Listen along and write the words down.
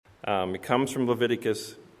It comes from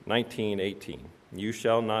Leviticus 19:18. You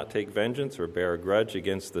shall not take vengeance or bear a grudge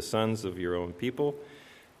against the sons of your own people,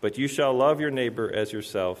 but you shall love your neighbor as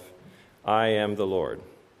yourself. I am the Lord.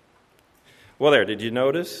 Well, did you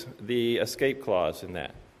notice the escape clause in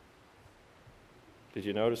that? Did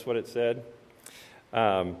you notice what it said?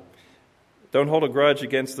 Don't hold a grudge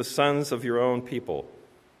against the sons of your own people,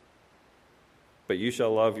 but you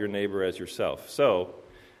shall love your neighbor as yourself. So,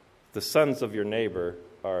 the sons of your neighbor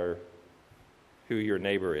are who your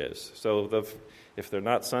neighbor is. So, if they're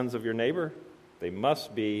not sons of your neighbor, they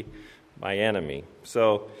must be my enemy.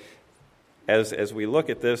 So, as we look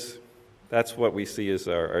at this, that's what we see as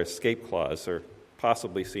our escape clause, or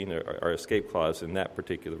possibly seen our escape clause in that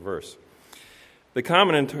particular verse. The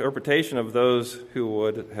common interpretation of those who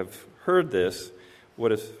would have heard this,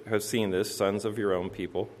 would have seen this, sons of your own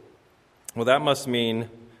people, well, that must mean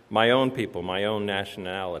my own people, my own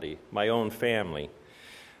nationality, my own family,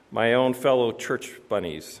 my own fellow church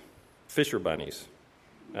bunnies, fisher bunnies.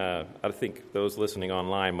 I think those listening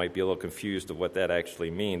online might be a little confused of what that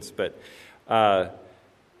actually means, but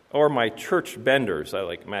or my church benders. I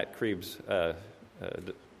like Matt Kreeb's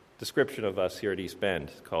description of us here at East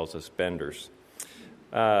Bend, calls us benders.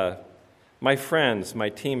 My friends, my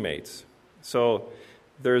teammates. So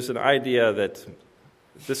there's an idea that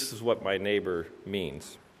this is what my neighbor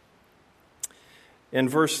means. In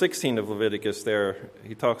verse 16 of Leviticus there,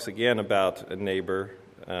 he talks again about a neighbor.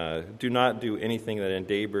 Do not do anything that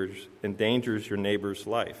endangers your neighbor's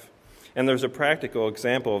life. And there's a practical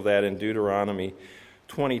example of that in Deuteronomy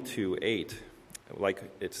 22:8. Like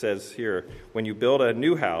it says here, when you build a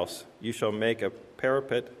new house, you shall make a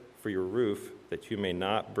parapet for your roof, that you may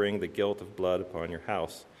not bring the guilt of blood upon your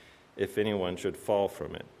house, if anyone should fall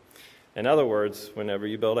from it. In other words, whenever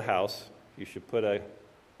you build a house, you should put a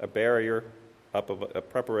barrier up, a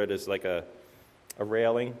parapet is like a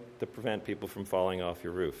railing to prevent people from falling off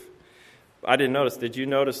your roof. I didn't notice. Did you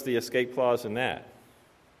notice the escape clause in that?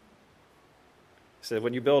 It said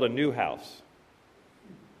when you build a new house.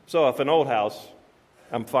 So if an old house,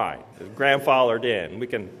 I'm fine. It's grandfathered in. We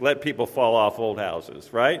can let people fall off old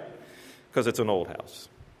houses, right? Because it's an old house.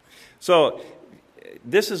 So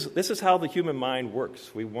this is how the human mind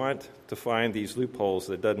works. We want to find these loopholes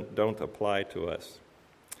that don't apply to us.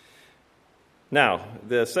 Now,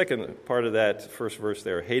 the second part of that first verse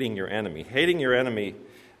there, hating your enemy. Hating your enemy,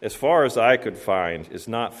 as far as I could find, is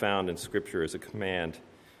not found in Scripture as a command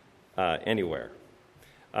anywhere.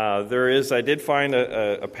 I did find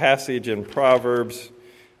a passage in Proverbs,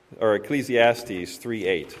 or Ecclesiastes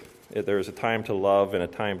 3:8. There is a time to love and a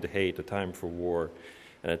time to hate, a time for war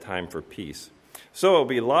and a time for peace. So it will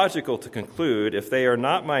be logical to conclude, if they are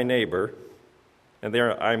not my neighbor, and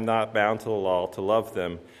I'm not bound to the law to love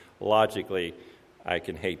them, logically, I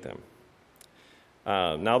can hate them.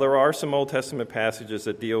 Now, there are some Old Testament passages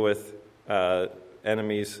that deal with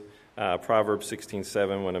enemies. Proverbs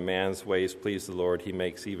 16:7, when a man's ways please the Lord, he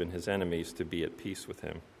makes even his enemies to be at peace with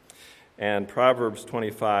him. And Proverbs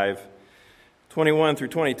 25:21 through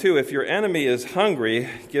 22, if your enemy is hungry,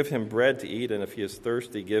 give him bread to eat, and if he is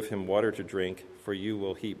thirsty, give him water to drink, for you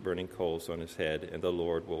will heap burning coals on his head, and the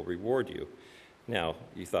Lord will reward you. Now,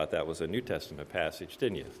 you thought that was a New Testament passage,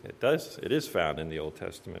 didn't you? It is found in the Old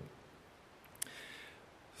Testament.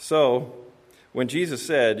 So, when Jesus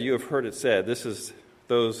said, you have heard it said,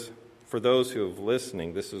 for those who have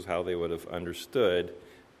listening, this is how they would have understood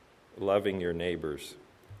loving your neighbors.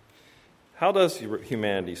 How does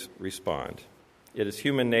humanity respond? It is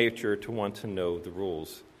human nature to want to know the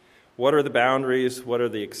rules. What are the boundaries? What are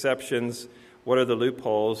the exceptions? What are the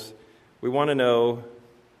loopholes? We want to know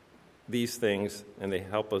these things, and they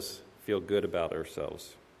help us feel good about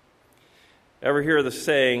ourselves. Ever hear the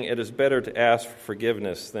saying, it is better to ask for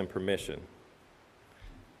forgiveness than permission?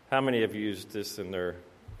 How many have used this in their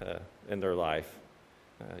life?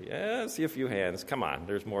 Yeah, see a few hands. Come on,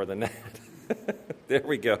 there's more than that. There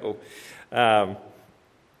we go. Parents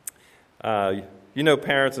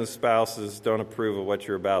and spouses don't approve of what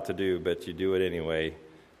you're about to do, but you do it anyway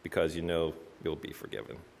because you know you'll be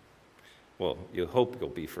forgiven. Well, you hope you'll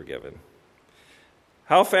be forgiven.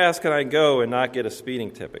 How fast can I go and not get a speeding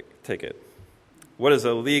ticket? What is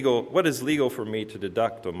legal for me to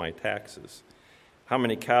deduct on my taxes? How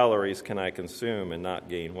many calories can I consume and not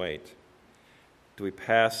gain weight? Do we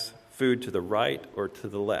pass food to the right or to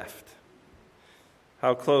the left?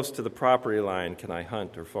 How close to the property line can I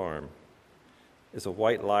hunt or farm? Is a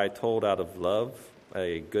white lie told out of love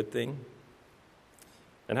a good thing?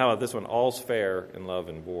 And how about this one? All's fair in love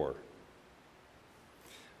and war.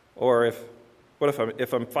 Or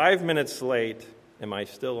if I'm 5 minutes late, am I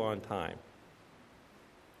still on time?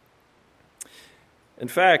 In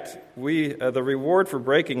fact, the reward for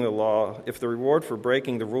breaking the law, if the reward for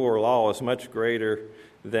breaking the rule or law is much greater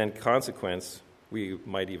than consequence, we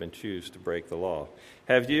might even choose to break the law.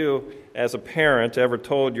 Have you, as a parent, ever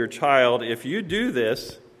told your child, if you do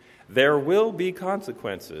this, there will be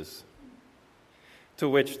consequences? To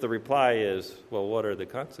which the reply is, well, what are the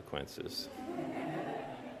consequences?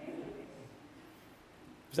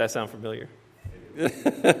 Does that sound familiar?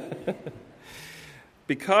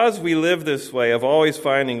 Because we live this way of always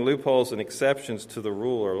finding loopholes and exceptions to the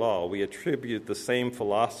rule or law, we attribute the same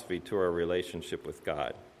philosophy to our relationship with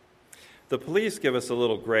God. The police give us a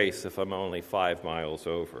little grace if I'm only 5 miles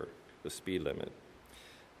over the speed limit.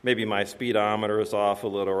 Maybe my speedometer is off a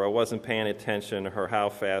little, or I wasn't paying attention or how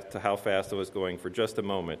fast I was going for just a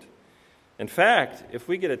moment. In fact, if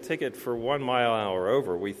we get a ticket for 1 mile an hour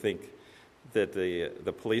over, we think that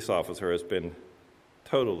the police officer has been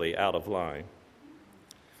totally out of line.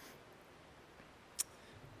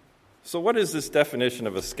 So what is this definition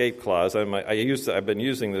of escape clause? I've been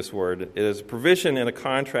using this word. It is a provision in a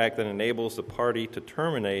contract that enables the party to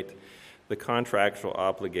terminate the contractual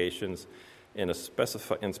obligations in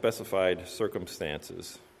specified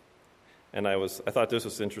circumstances. And I thought this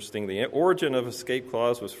was interesting. The origin of escape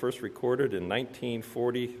clause was first recorded in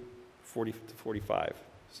 1940-45.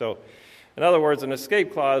 So, in other words, an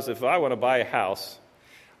escape clause, if I want to buy a house,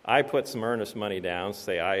 I put some earnest money down,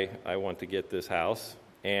 say I want to get this house,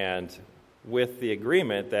 and with the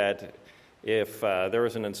agreement that if there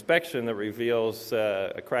is an inspection that reveals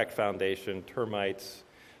a cracked foundation, termites,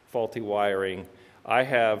 faulty wiring, I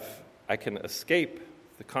can escape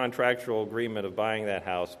the contractual agreement of buying that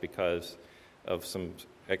house because of some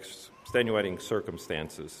extenuating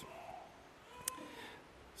circumstances.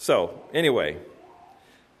 So, anyway,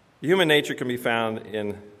 human nature can be found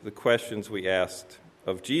in the questions we asked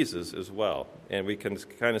of Jesus as well. And we can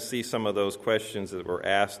kind of see some of those questions that were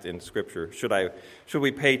asked in Scripture. Should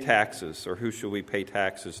we pay taxes, or who should we pay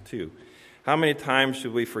taxes to? How many times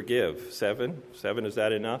should we forgive? 7? 7, is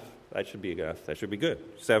that enough? That should be enough. That should be good.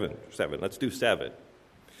 7. Let's do 7.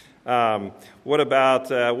 What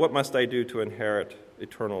about what must I do to inherit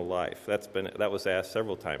eternal life? That was asked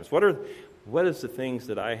several times. What is the things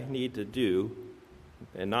that I need to do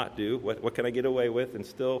and not do? What can I get away with and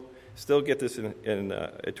still get this in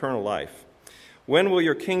eternal life? When will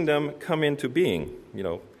your kingdom come into being?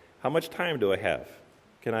 How much time do I have?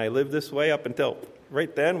 Can I live this way up until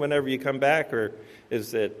right then, whenever you come back, or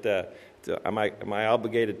is it am I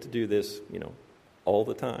obligated to do this, all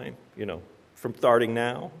the time? From starting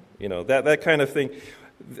now, that kind of thing.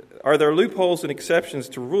 Are there loopholes and exceptions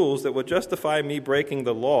to rules that would justify me breaking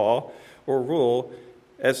the law or rule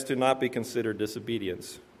as to not be considered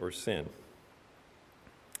disobedience or sin?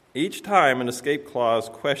 Each time an escape clause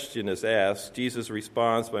question is asked, Jesus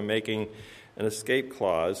responds by making an escape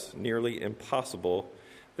clause nearly impossible,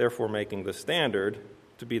 therefore making the standard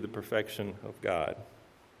to be the perfection of God.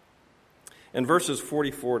 In verses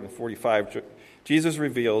 44 and 45, Jesus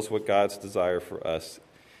reveals what God's desire for us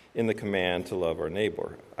in the command to love our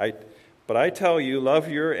neighbor. But I tell you, love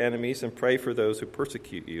your enemies and pray for those who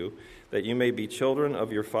persecute you, that you may be children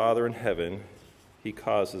of your Father in heaven. He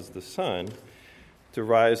causes the sun to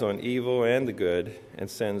rise on evil and the good, and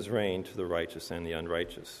sends rain to the righteous and the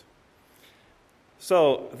unrighteous.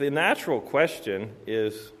 So the natural question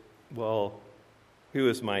is, well, who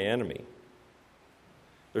is my enemy?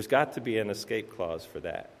 There's got to be an escape clause for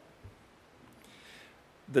that.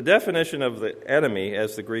 The definition of the enemy,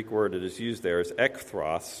 as the Greek word that is used there, is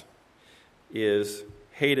ekthros, is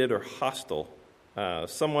hated or hostile,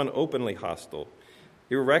 someone openly hostile.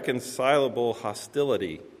 Irreconcilable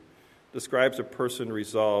hostility describes a person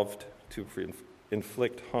resolved to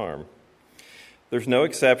inflict harm. There's no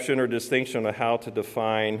exception or distinction on how to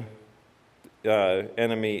define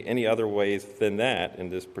enemy any other ways than that in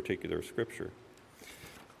this particular scripture.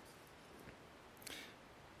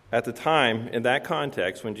 At the time, in that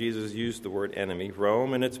context, when Jesus used the word enemy,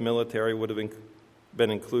 Rome and its military would have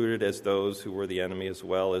been included as those who were the enemy, as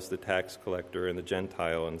well as the tax collector and the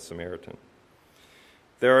Gentile and the Samaritan.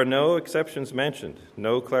 There are no exceptions mentioned,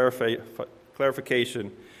 no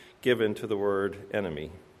clarification given to the word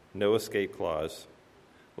enemy, no escape clause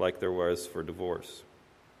like there was for divorce.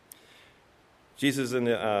 Jesus,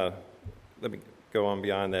 let me go on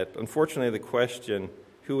beyond that. Unfortunately, the question,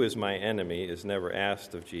 who is my enemy, is never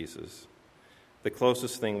asked of Jesus. The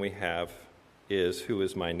closest thing we have is, who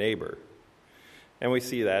is my neighbor? And we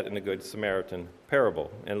see that in the Good Samaritan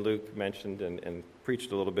parable. And Luke mentioned and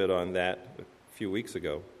preached a little bit on that a few weeks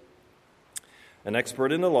ago. An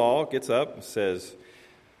expert in the law gets up and says,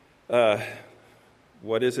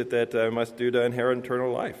 what is it that I must do to inherit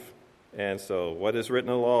eternal life? And so, what is written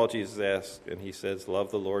in the law, Jesus asked, and he says,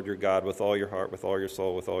 love the Lord your God with all your heart, with all your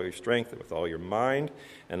soul, with all your strength, with all your mind,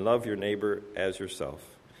 and love your neighbor as yourself.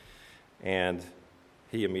 And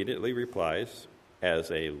he immediately replies,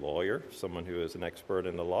 as a lawyer, someone who is an expert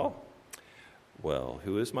in the law, well,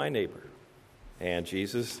 who is my neighbor? And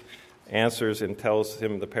Jesus answers and tells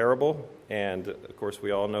him the parable, and of course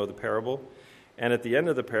we all know the parable. And at the end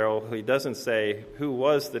of the parable, he doesn't say, who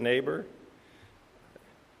was the neighbor?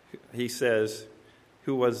 He says,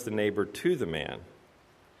 who was the neighbor to the man?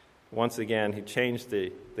 Once again, he changed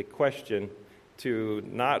the question to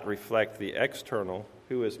not reflect the external,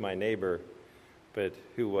 who is my neighbor, but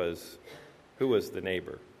who was the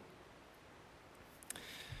neighbor.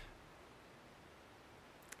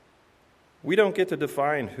 We don't get to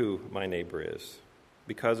define who my neighbor is,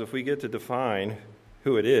 because if we get to define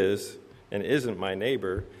who it is and isn't my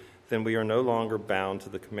neighbor, then we are no longer bound to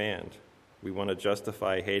the command. We want to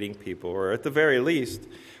justify hating people, or at the very least,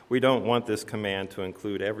 we don't want this command to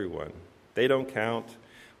include everyone. They don't count.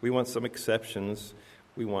 We want some exceptions.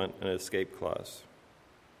 We want an escape clause.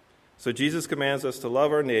 So Jesus commands us to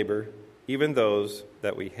love our neighbor, even those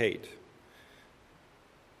that we hate.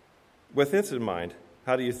 With this in mind,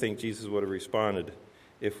 how do you think Jesus would have responded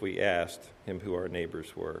if we asked him who our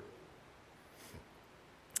neighbors were?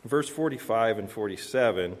 Verse 45 and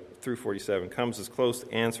 47 through 47 comes as close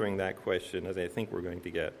to answering that question as I think we're going to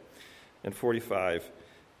get. In 45,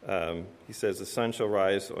 he says, the sun shall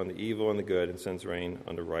rise on the evil and the good and sends rain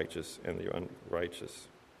on the righteous and the unrighteous.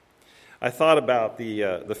 I thought about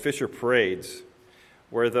the Fisher parades,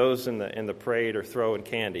 where those in the parade are throwing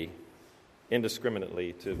candy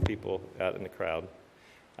indiscriminately to people out in the crowd,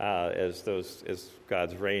 as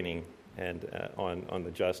God's raining and on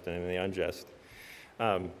the just and the unjust.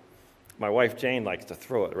 My wife Jane likes to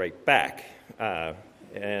throw it right back,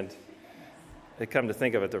 and I come to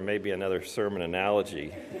think of it, there may be another sermon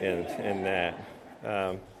analogy in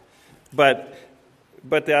that. But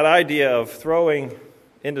that idea of throwing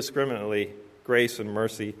indiscriminately grace and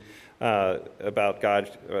mercy about God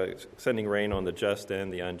sending rain on the just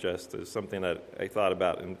and the unjust is something that I thought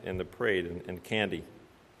about in the parade and candy.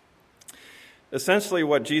 Essentially,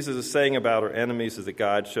 what Jesus is saying about our enemies is that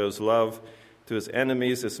God shows love to his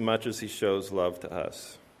enemies as much as he shows love to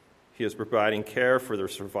us. He is providing care for their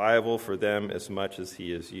survival for them as much as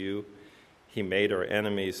he is you. He made our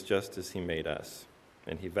enemies just as he made us,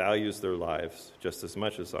 and he values their lives just as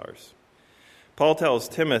much as ours. Paul tells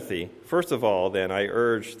Timothy, first of all, then, I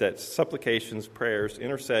urge that supplications, prayers,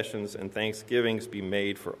 intercessions, and thanksgivings be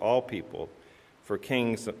made for all people, for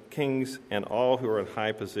kings and all who are in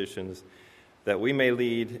high positions, that we may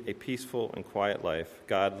lead a peaceful and quiet life,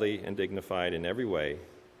 godly and dignified in every way.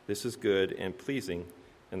 This is good and pleasing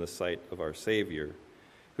in the sight of our Savior,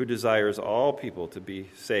 who desires all people to be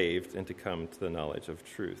saved and to come to the knowledge of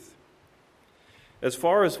truth. As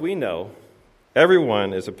far as we know,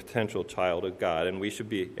 everyone is a potential child of God, and should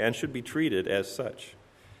be treated as such.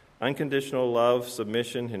 Unconditional love,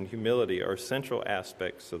 submission, and humility are central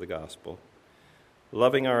aspects of the gospel.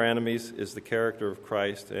 Loving our enemies is the character of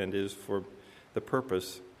Christ and is for the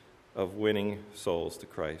purpose of winning souls to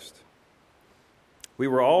Christ. We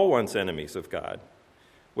were all once enemies of God.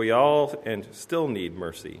 We all and still need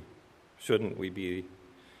mercy. Shouldn't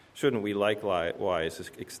we likewise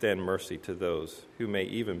extend mercy to those who may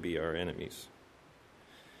even be our enemies?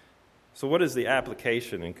 So what is the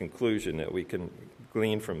application and conclusion that we can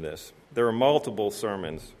glean from this? There are multiple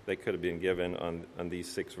sermons that could have been given on these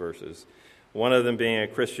 6 verses. One of them being a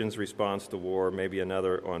Christian's response to war, maybe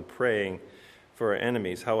another on praying for our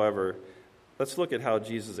enemies. However, let's look at how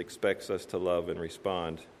Jesus expects us to love and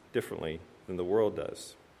respond differently than the world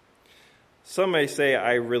does. Some may say,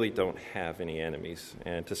 I really don't have any enemies,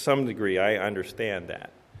 and to some degree I understand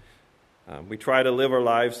that. We try to live our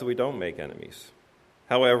lives so we don't make enemies.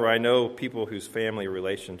 However, I know people whose family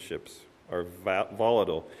relationships are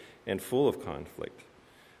volatile and full of conflict.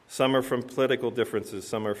 Some are from political differences,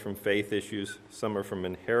 some are from faith issues, some are from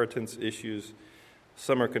inheritance issues,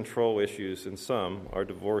 some are control issues, and some are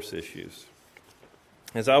divorce issues.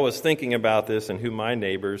 As I was thinking about this and who my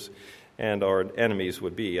neighbors and our enemies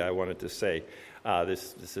would be, I wanted to say,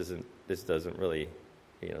 this doesn't really,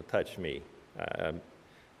 touch me.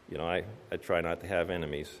 I try not to have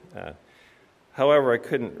enemies. However, I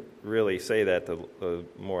couldn't really say that the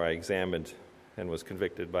more I examined and was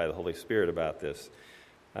convicted by the Holy Spirit about this.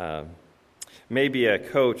 Maybe a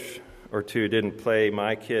coach or two didn't play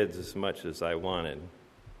my kids as much as I wanted.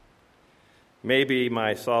 Maybe in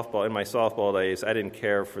my softball days, I didn't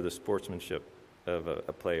care for the sportsmanship of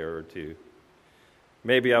a player or two.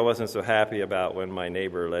 Maybe I wasn't so happy about when my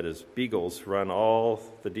neighbor let his beagles run all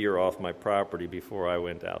the deer off my property before I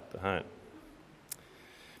went out to hunt.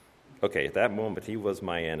 Okay, at that moment, he was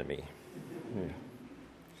my enemy.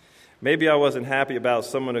 Maybe I wasn't happy about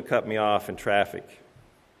someone who cut me off in traffic.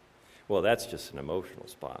 Well, that's just an emotional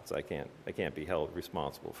response. I can't be held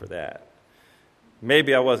responsible for that.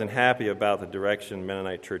 Maybe I wasn't happy about the direction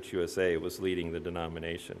Mennonite Church USA was leading the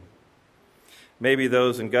denomination. Maybe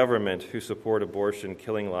those in government who support abortion,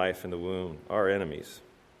 killing life in the womb, are enemies.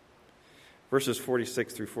 Verses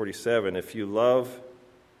 46 through 47, if you love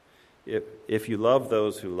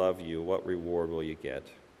those who love you, what reward will you get?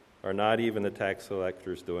 Are not even the tax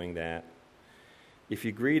collectors doing that? If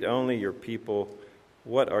you greet only your people,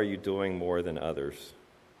 what are you doing more than others?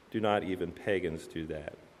 Do not even pagans do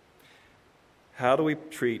that? How do we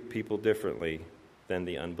treat people differently than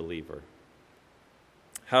the unbeliever?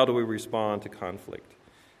 How do we respond to conflict?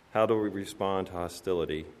 How do we respond to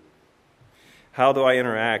hostility? How do I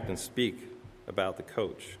interact and speak about the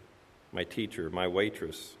coach, my teacher, my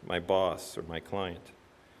waitress, my boss, or my client?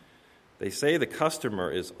 They say the customer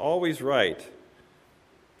is always right,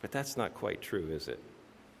 but that's not quite true, is it?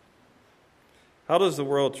 How does the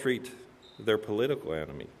world treat their political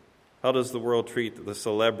enemy? How does the world treat the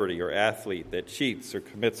celebrity or athlete that cheats or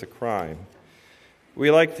commits a crime? We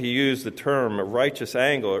like to use the term righteous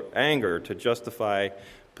anger to justify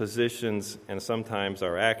positions and sometimes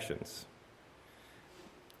our actions.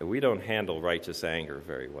 We don't handle righteous anger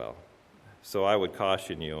very well, so I would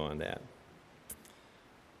caution you on that.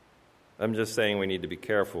 I'm just saying we need to be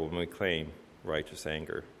careful when we claim righteous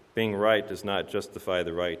anger. Being right does not justify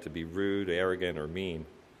the right to be rude, arrogant, or mean.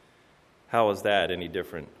 How is that any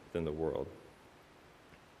different than the world?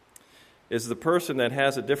 Is the person that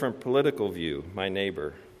has a different political view my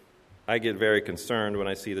neighbor? I get very concerned when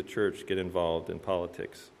I see the church get involved in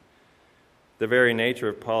politics. The very nature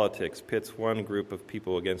of politics pits one group of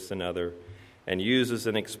people against another and uses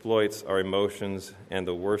and exploits our emotions and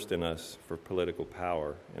the worst in us for political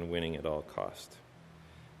power and winning at all cost.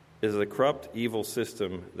 It is a corrupt, evil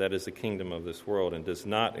system that is the kingdom of this world and does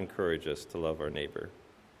not encourage us to love our neighbor.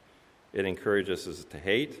 It encourages us to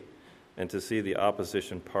hate and to see the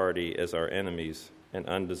opposition party as our enemies and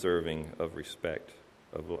undeserving of respect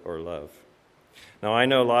or love. Now, I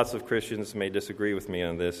know lots of Christians may disagree with me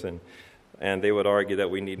on this, and they would argue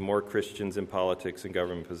that we need more Christians in politics and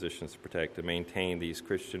government positions to protect and maintain these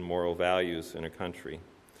Christian moral values in a country.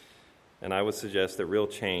 And I would suggest that real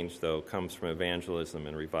change, though, comes from evangelism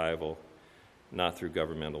and revival, not through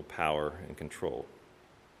governmental power and control.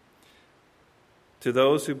 To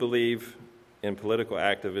those who believe in political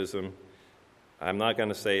activism, I'm not going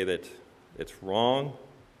to say that it's wrong,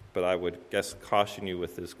 but I would caution you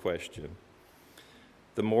with this question.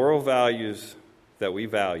 The moral values that we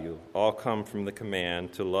value all come from the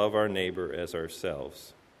command to love our neighbor as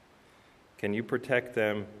ourselves. Can you protect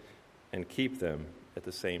them and keep them at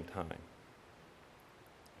the same time?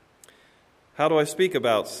 How do I speak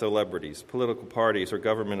about celebrities, political parties, or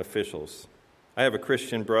government officials? I have a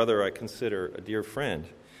Christian brother I consider a dear friend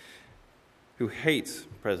who hates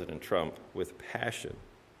President Trump with passion.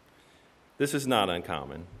 This is not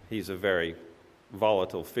uncommon. He's a very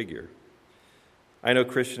volatile figure. I know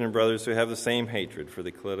Christian brothers who have the same hatred for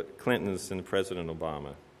the Clintons and President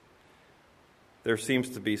Obama. There seems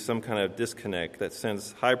to be some kind of disconnect that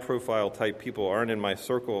since high-profile type people aren't in my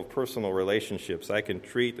circle of personal relationships, I can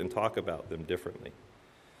treat and talk about them differently.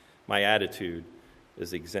 My attitude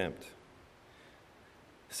is exempt.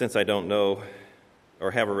 Since I don't know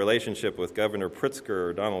or have a relationship with Governor Pritzker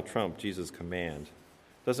or Donald Trump, Jesus' command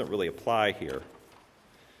doesn't really apply here.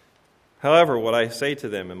 However, what I say to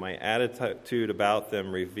them and my attitude about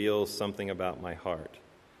them reveals something about my heart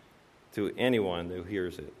to anyone who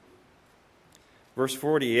hears it. Verse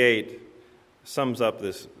 48 sums up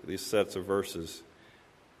these sets of verses.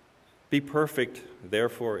 Be perfect,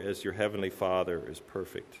 therefore, as your heavenly Father is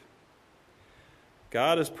perfect.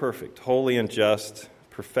 God is perfect, holy and just.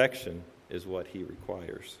 Perfection is what he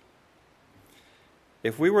requires.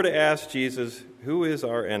 If we were to ask Jesus, who is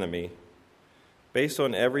our enemy, based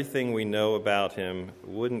on everything we know about him,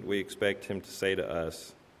 wouldn't we expect him to say to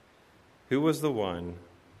us, who was the one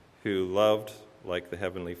who loved like the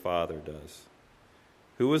Heavenly Father does?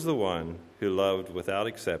 Who was the one who loved without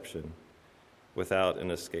exception, without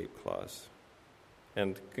an escape clause?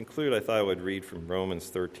 And to conclude, I thought I would read from Romans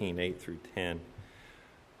 13, 8 through 10.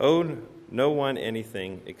 Owe no one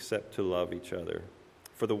anything except to love each other.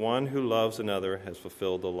 For the one who loves another has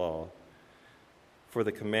fulfilled the law. For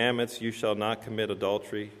the commandments, you shall not commit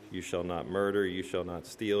adultery, you shall not murder, you shall not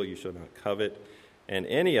steal, you shall not covet, and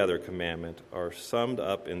any other commandment are summed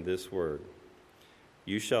up in this word.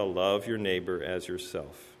 You shall love your neighbor as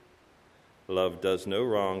yourself. Love does no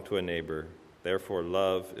wrong to a neighbor. Therefore,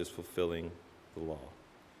 love is fulfilling the law.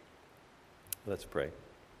 Let's pray.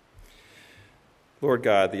 Lord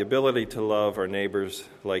God, the ability to love our neighbors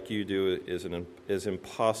like you do is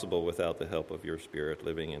impossible without the help of your Spirit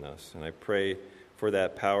living in us. And I pray for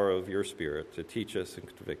that power of your Spirit to teach us and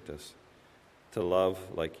convict us to love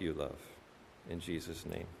like you love. In Jesus'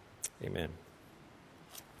 name, amen.